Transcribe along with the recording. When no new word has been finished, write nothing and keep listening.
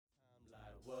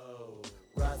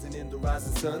Living in the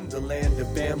rising sun, the land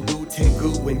of bamboo,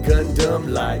 Tengu, and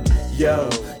Gundam. Like, yo,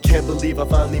 can't believe I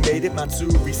finally made it.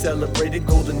 Matsuri celebrated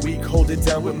Golden Week, hold it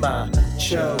down with my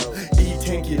cho. Eat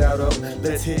tanky out,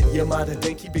 let's hit Yamada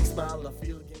Denki, big smile, I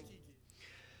feel Genki.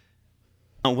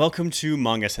 Welcome to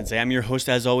Manga Sensei. I'm your host,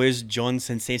 as always, John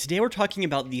Sensei. Today we're talking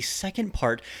about the second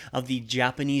part of the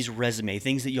Japanese resume,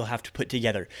 things that you'll have to put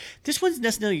together. This one's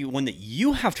necessarily one that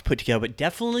you have to put together, but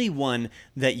definitely one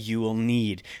that you will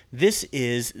need. This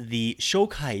is the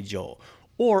Shokaijo,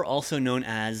 or also known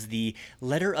as the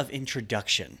letter of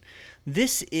introduction.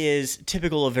 This is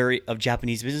typical of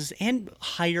Japanese business and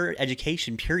higher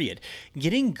education, period.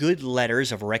 Getting good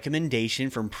letters of recommendation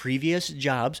from previous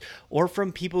jobs or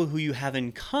from people who you have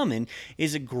in common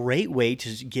is a great way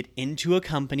to get into a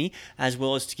company as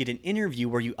well as to get an interview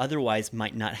where you otherwise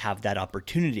might not have that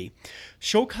opportunity.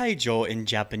 Shokaijo in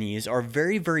Japanese are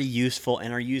very, very useful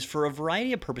and are used for a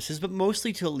variety of purposes, but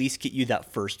mostly to at least get you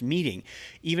that first meeting,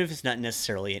 even if it's not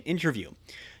necessarily an interview.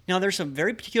 Now, there's some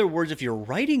very particular words if you're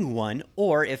writing one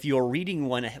or if you're reading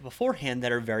one beforehand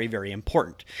that are very, very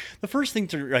important. The first thing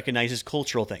to recognize is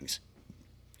cultural things.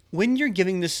 When you're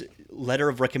giving this letter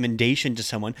of recommendation to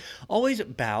someone, always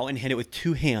bow and hand it with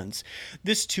two hands.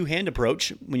 This two-hand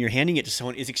approach, when you're handing it to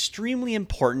someone, is extremely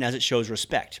important as it shows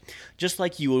respect. Just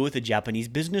like you would with a Japanese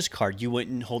business card, you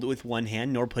wouldn't hold it with one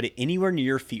hand nor put it anywhere near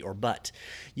your feet or butt.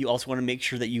 You also want to make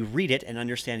sure that you read it and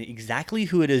understand exactly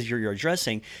who it is you're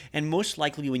addressing, and most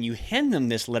likely when you hand them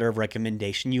this letter of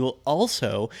recommendation, you will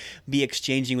also be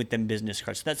exchanging with them business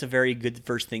cards. So that's a very good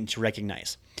first thing to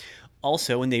recognize.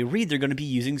 Also, when they read, they're going to be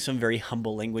using some very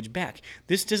humble language back.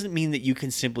 This doesn't mean that you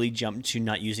can simply jump to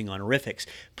not using honorifics.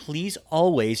 Please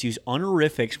always use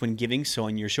honorifics when giving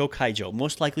someone your shokaijo.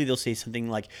 Most likely they'll say something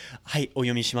like, "Hai,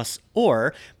 oyomi shimasu,"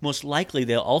 or most likely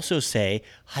they'll also say,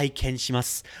 "Haiken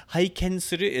shimasu." Haiken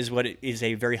suru is what it is,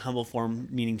 a very humble form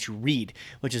meaning to read,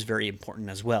 which is very important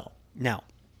as well. Now,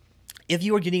 if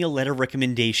you are getting a letter of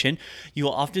recommendation, you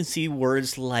will often see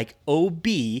words like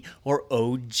OB or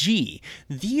OG.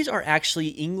 These are actually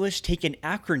English taken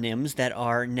acronyms that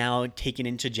are now taken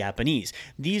into Japanese.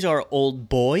 These are old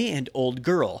boy and old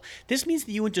girl. This means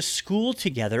that you went to school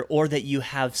together or that you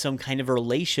have some kind of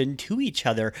relation to each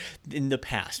other in the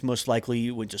past. Most likely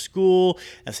you went to school,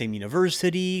 same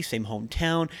university, same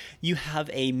hometown. You have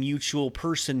a mutual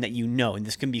person that you know, and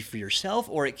this can be for yourself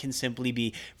or it can simply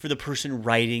be for the person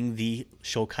writing the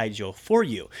shokaijo for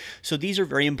you. So these are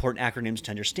very important acronyms to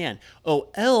understand.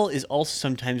 OL is also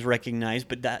sometimes recognized,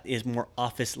 but that is more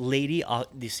office lady,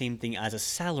 the same thing as a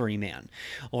salaryman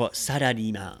or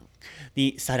sarariman.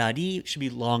 The sarari should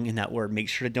be long in that word. Make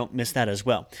sure to don't miss that as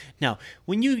well. Now,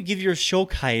 when you give your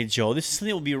shokaijo, this is something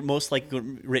that will be most likely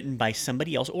written by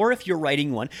somebody else, or if you're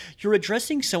writing one, you're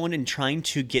addressing someone and trying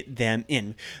to get them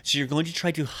in. So you're going to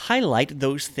try to highlight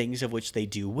those things of which they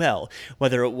do well,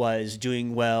 whether it was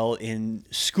doing well in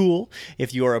school,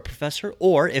 if you're a professor,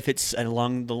 or if it's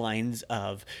along the lines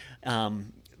of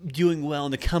doing well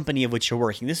in the company of which you're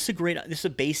working. This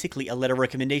is basically a letter of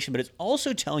recommendation, but it's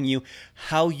also telling you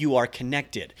how you are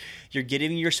connected. You're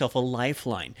giving yourself a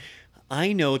lifeline.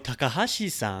 I know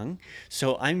Takahashi-san,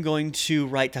 so I'm going to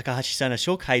write Takahashi-san a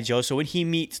shokaijo. So when he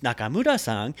meets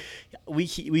Nakamura-san,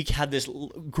 we have this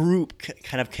group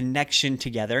kind of connection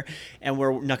together, and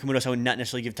where Nakamura-san would not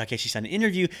necessarily give Takeshi-san an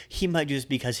interview, he might do this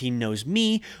because he knows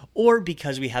me, or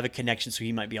because we have a connection, so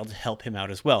he might be able to help him out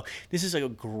as well. This is a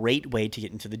great way to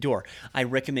get into the door. I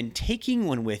recommend taking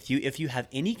one with you if you have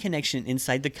any connection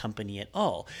inside the company at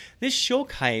all. This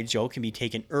shokaijo can be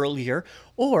taken earlier,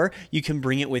 or you can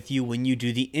bring it with you when you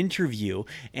do the interview,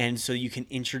 and so you can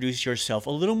introduce yourself a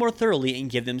little more thoroughly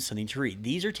and give them something to read.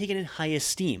 These are taken in high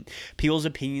esteem. People's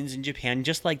opinions in Japan,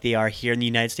 just like they are here in the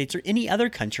United States or any other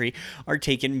country, are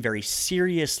taken very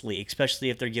seriously, especially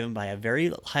if they're given by a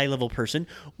very high-level person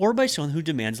or by someone who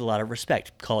demands a lot of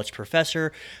respect. College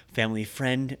professor, family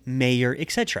friend, mayor,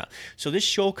 etc. So this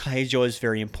shokaijo is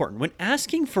very important. When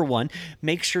asking for one,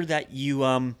 make sure that you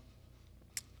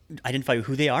identify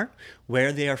who they are,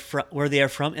 where they are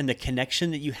from, and the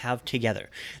connection that you have together.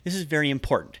 This is very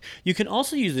important. You can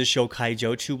also use the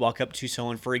shokaijo to walk up to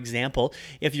someone. For example,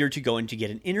 if you're to go in to get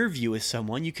an interview with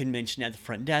someone, you can mention at the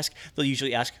front desk. They'll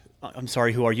usually ask, "I'm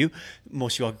sorry, who are you?"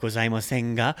 "Moshiwaku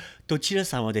gozaimasen ga, dochira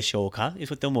sama deshou ka?" is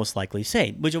what they'll most likely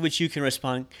say, which you can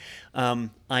respond,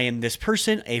 "I am this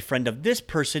person, a friend of this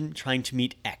person, trying to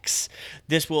meet X."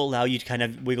 This will allow you to kind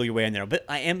of wiggle your way in there. But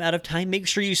I am out of time. Make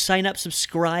sure you sign up,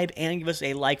 subscribe, and give us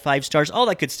a like, 5 stars, all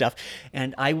that good stuff.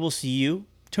 And I will see you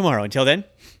tomorrow. Until then,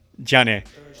 じゃあね。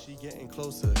Getting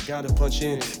closer, gotta punch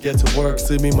in, get to work,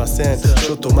 すみません、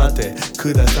ちょっと待って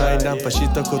ください、ナンパし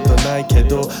たことないけ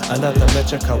ど、あなため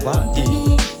ちゃ可愛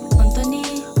い。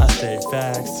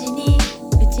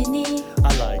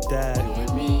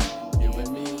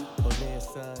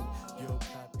よかっ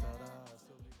た